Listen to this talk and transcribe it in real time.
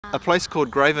A place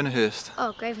called Gravenhurst.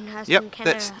 Oh, Gravenhurst in Yep,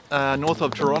 Canada. that's north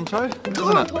of Toronto, isn't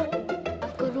it?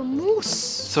 I've got a moose.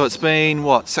 So it's been,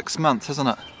 what, 6 months, hasn't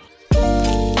it?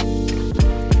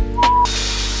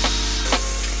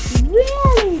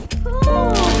 Really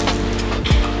cool.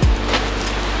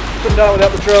 Couldn't do it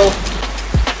without the drill.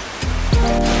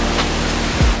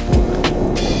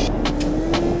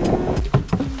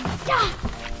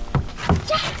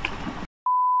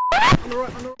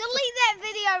 Delete that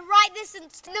video, write this in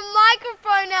the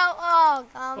microphone out. Oh,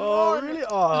 come on. Oh, really?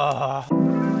 Oh.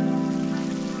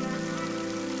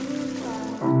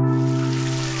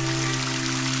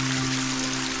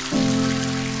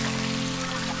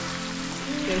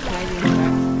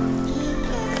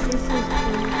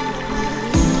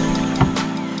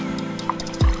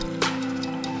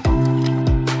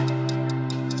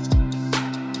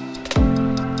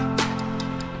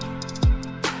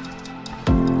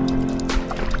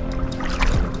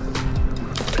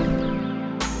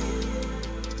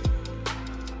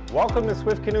 Welcome to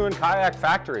Swift Canoe and Kayak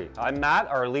Factory. I'm Matt,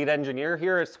 our lead engineer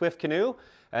here at Swift Canoe,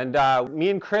 and me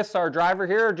and Chris, our driver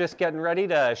here, are just getting ready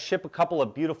to ship a couple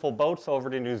of beautiful boats over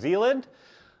to New Zealand.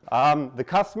 The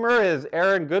customer is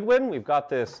Aaron Goodwin. We've got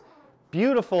this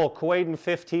beautiful Kōkako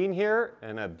 15 here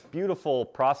and a beautiful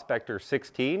Prospector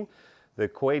 16. The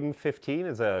Kōkako 15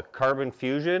 is a carbon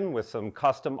fusion with some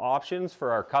custom options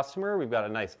for our customer. We've got a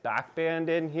nice back band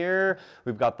in here.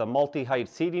 We've got the multi-height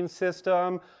seating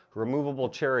system, removable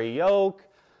cherry yoke.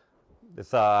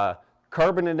 It's a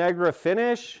carbon and negra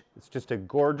finish. It's just a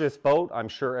gorgeous boat. I'm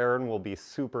sure Aaron will be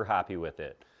super happy with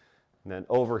it. And then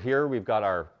over here we've got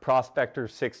our Prospector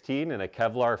 16 in a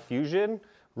Kevlar fusion,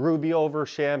 ruby over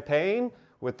champagne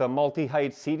with the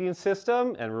multi-height seating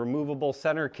system and removable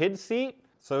center kid seat.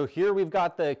 So here we've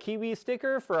got the Kiwi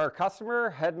sticker for our customer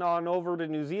heading on over to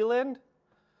New Zealand.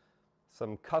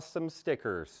 Some custom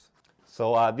stickers.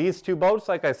 So these two boats,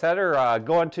 like I said, are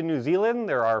going to New Zealand.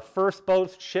 They're our first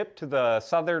boats shipped to the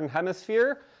Southern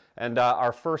Hemisphere, and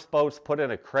our first boats put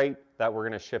in a crate that we're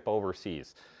going to ship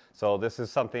overseas. So this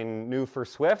is something new for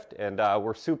Swift, and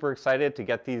we're super excited to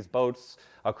get these boats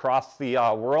across the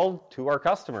world to our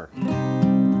customer.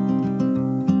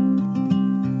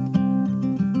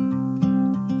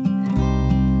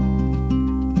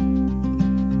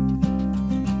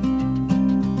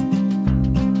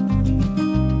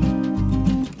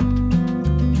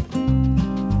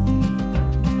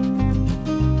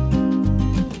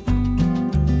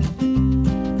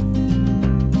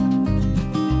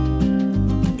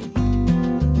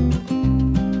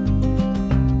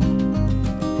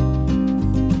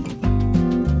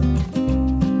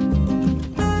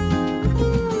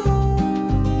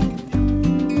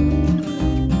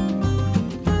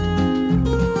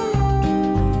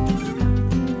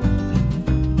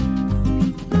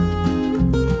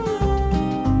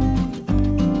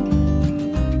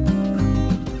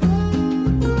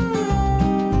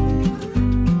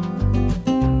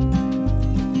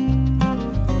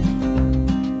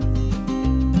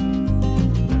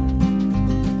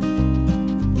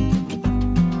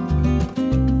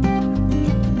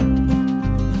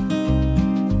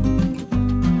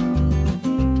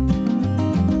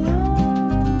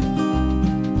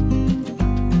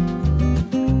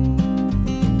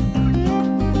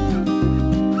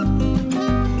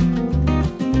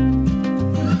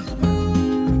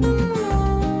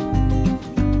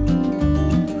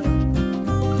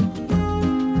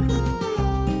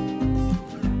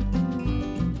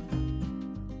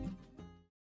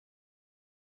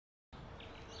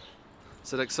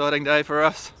 It's an exciting day for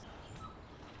us.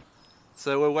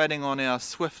 So we're waiting on our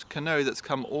Swift canoe that's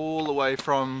come all the way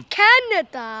from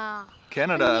Canada.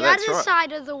 Canada, On the that's other right.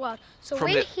 side of the world. So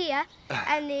From we're the- here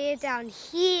and they're down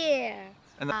here.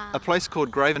 And a place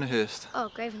called Gravenhurst. Oh,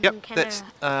 Gravenhurst in Yep, Canada.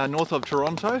 that's north of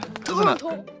Toronto, isn't it?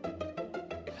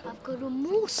 I've got a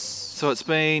moose. So it's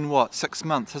been, what, 6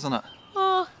 months, hasn't it?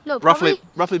 Oh, no, probably.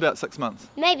 Roughly about 6 months.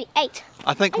 Maybe 8.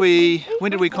 I think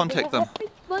when did we contact them?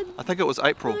 I think it was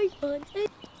April. Can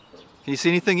you see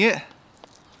anything yet?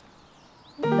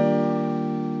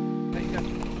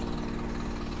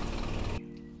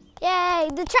 Yay,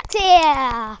 the truck's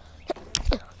here!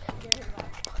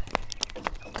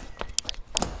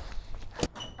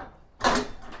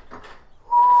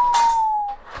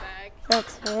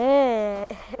 That's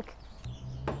it.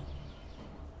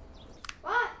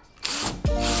 What?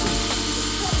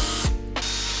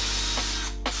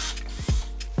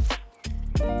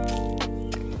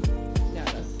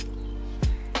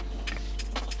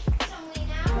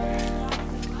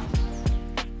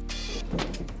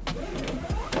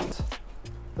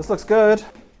 This looks good.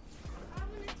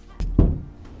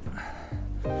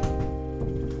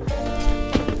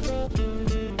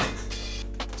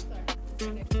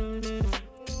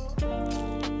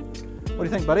 What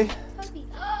do you think, buddy? Toby.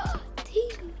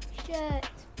 T-shirts.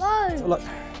 Whoa. So look.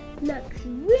 Looks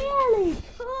really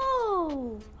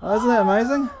cool. Oh, isn't that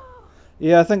amazing?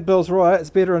 Yeah, I think Bill's right. It's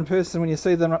better in person when you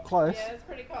see them up close. Yeah, it's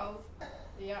pretty cool.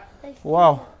 Yeah.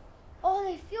 Wow. Oh,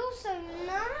 they feel so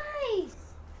nice.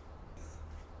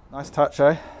 Nice touch,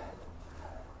 eh?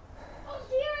 Oh,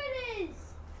 here it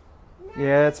is.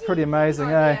 Yeah, it's pretty amazing,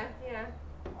 Oh, eh? yeah, yeah.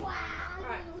 Wow.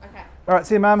 Right, okay. Alright,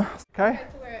 see you, Mum. Okay?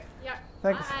 Back to work. Yeah.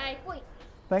 Thanks. Bye. Wait.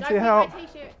 Thanks for Don't your forget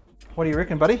help. my t-shirt. What do you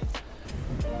reckon, buddy?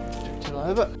 Chill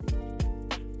over.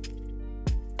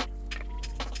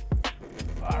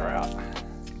 Far out.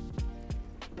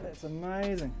 That's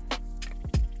amazing.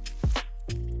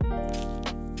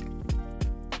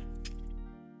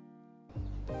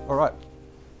 Alright.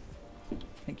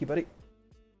 Thank you, buddy.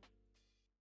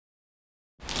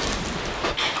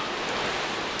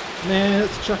 Man,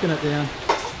 it's chucking it down.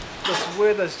 This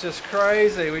weather's just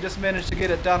crazy. We just managed to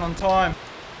get it done on time.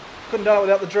 Couldn't do it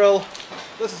without the drill.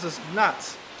 This is just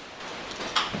nuts.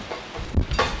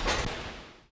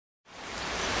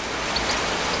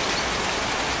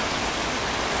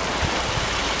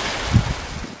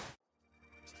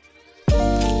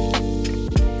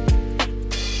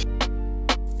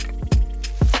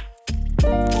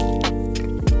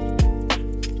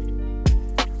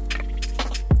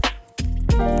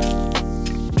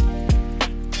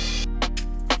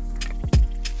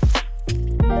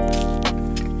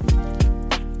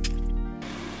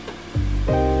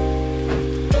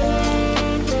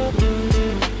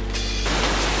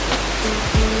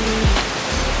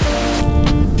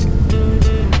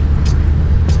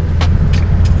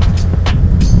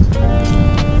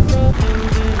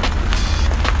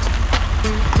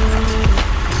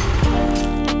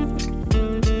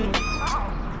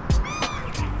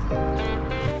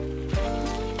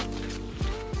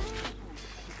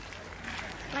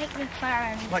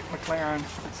 Like McLaren,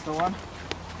 that's the one.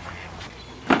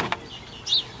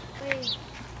 Wait.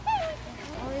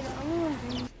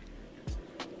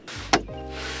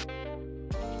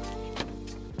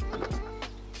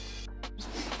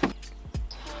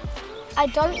 I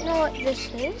don't know what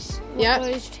this is. What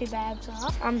those two bags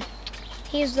are.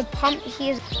 Here's the pump.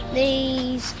 Here's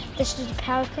these. This is the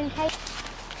pelican case.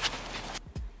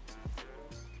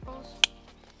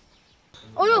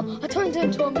 Oh no! I turned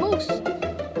into a moose.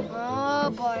 Oh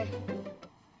boy.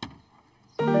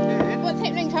 What's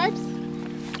happening, Tobes?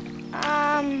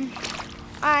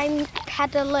 I'm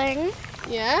paddling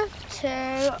Yeah.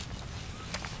 to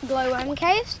glowworm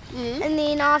caves, and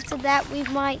then after that we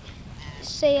might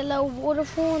see a little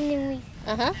waterfall, and then we.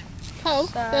 Cool.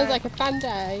 So- Sounds like a fun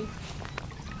day.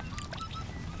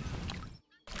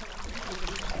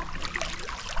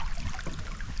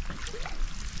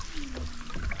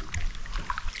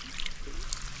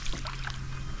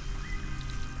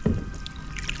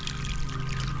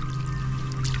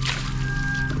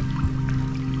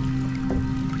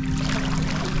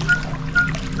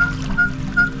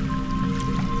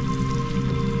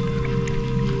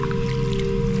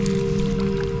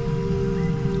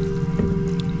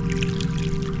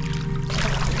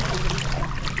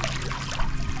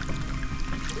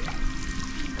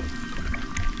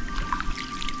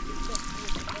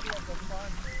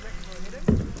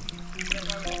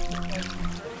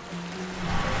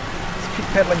 Keep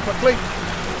paddling quickly.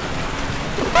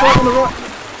 Right on the right.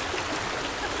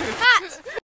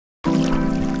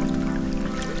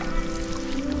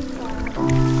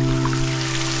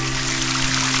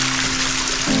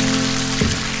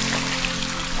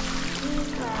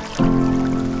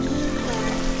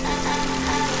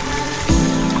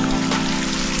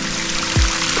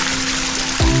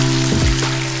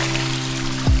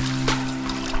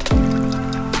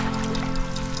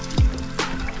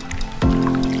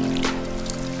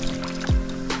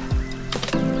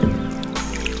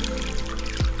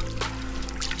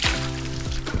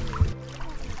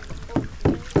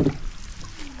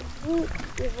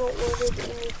 We've not ordered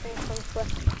anything from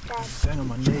Swift, Dad. Down on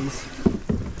my knees.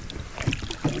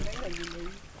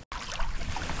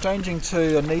 Changing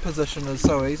to a knee position is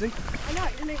so easy. I know, you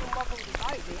didn't even wobble the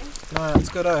boat then. No, it's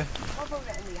good, eh? Wobble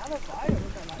it in the other boat. It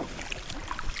was like...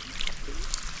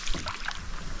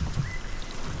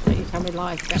 Don't you tell me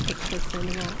lies about actually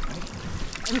standing up.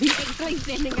 Are we actually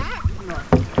standing up?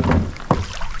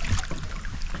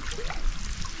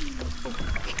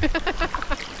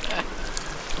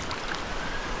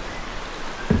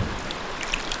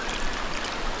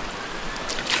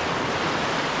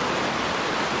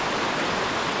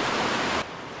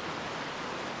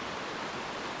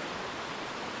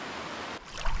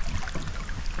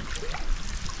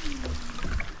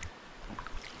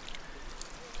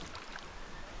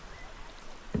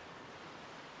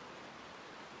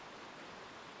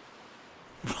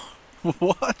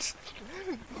 What?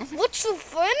 What's so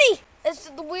funny? Is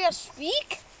it the way I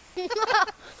speak? You're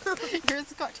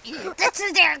Scotch. This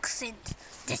is their accent.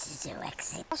 This is their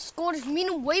accent. Scottish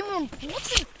meaning way more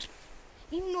important.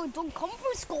 Even though I don't come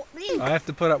from Scotland. I have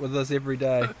to put up with this every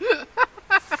day. I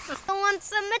want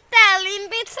some Italian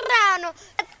veterano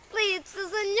that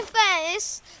blitzes in your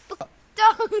face. But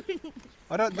don't.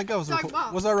 I don't think I was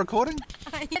was I recording?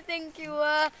 I think you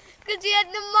were. Because you had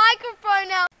the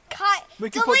microphone out. Cut. We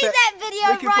can Delete put that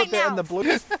video we can right put that now. in the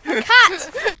blue. Cut.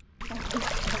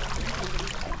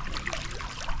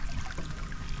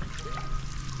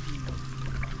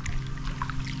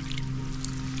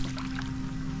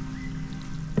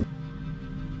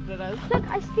 Look,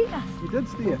 I steer. You did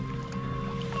steer.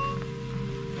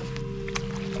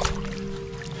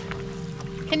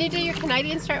 Can you do your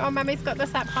Canadian straight while Mummy's got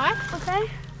this up high? Okay.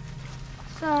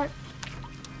 So.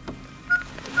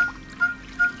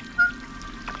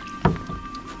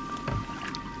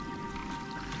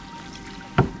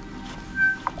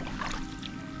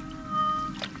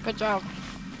 Good job.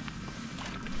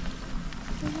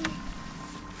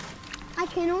 I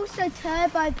can also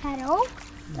turbo pedal,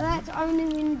 but that's only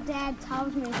when Dad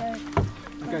tells me to.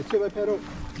 Okay, turbo pedal.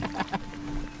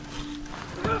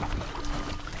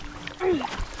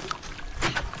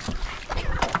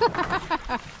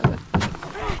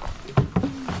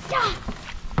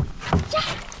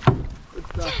 Good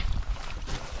stuff.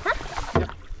 Huh?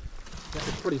 Yep. That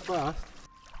was pretty fast.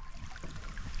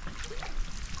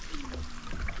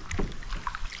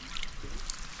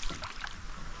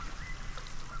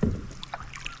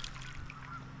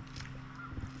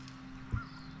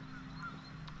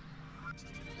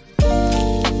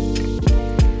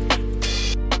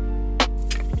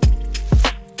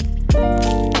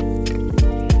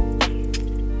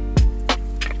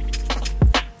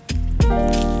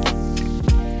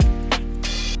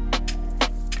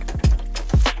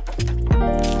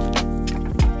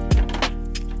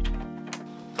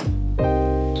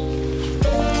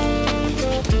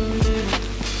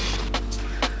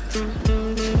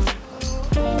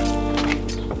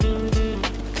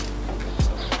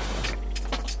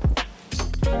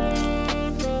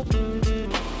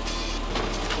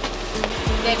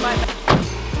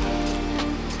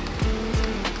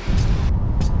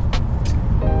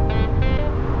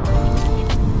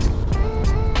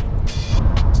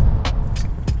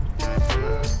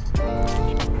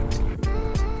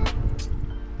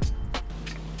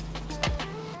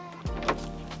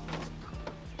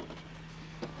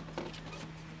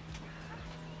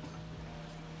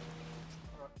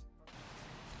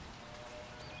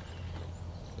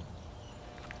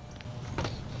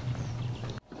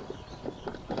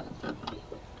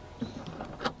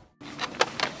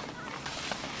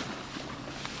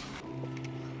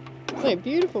 It's a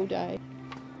beautiful day.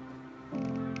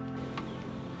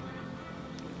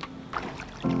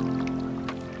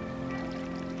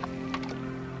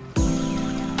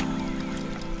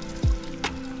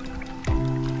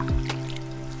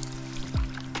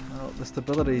 Well, the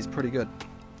stability is pretty good.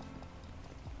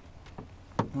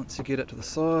 Once you get it to the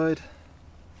side,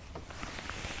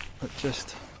 it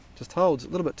just holds. A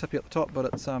little bit tippy at the top, but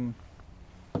it's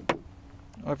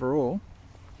overall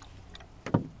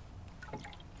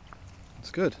it's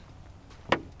good.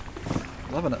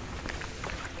 Loving it.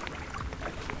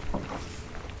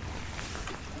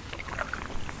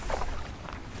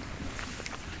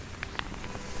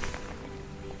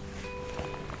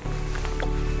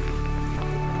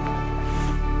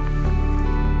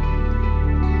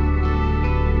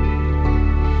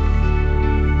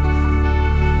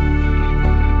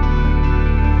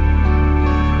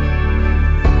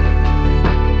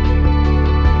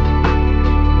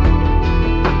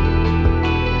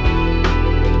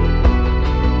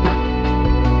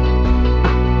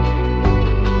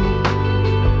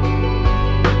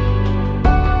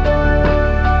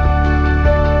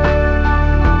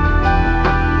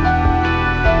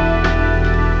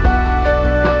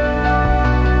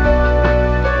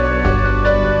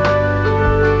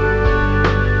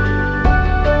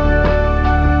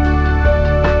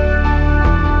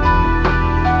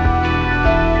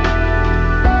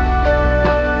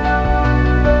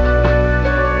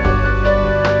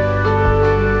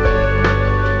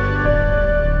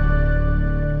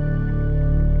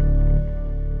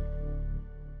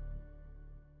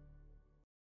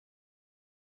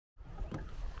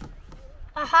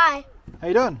 Hi. How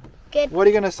you doing? Good. What are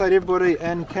you going to say to everybody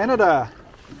in Canada?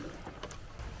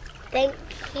 Thank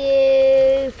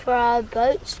you for our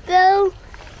boat spill.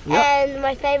 Yep. And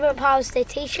my favourite part was the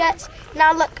t-shirts.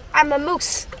 Now look, I'm a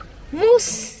moose.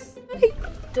 Moose.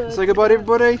 Say goodbye to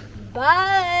everybody.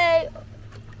 Bye.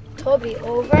 Toby,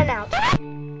 over and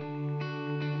out.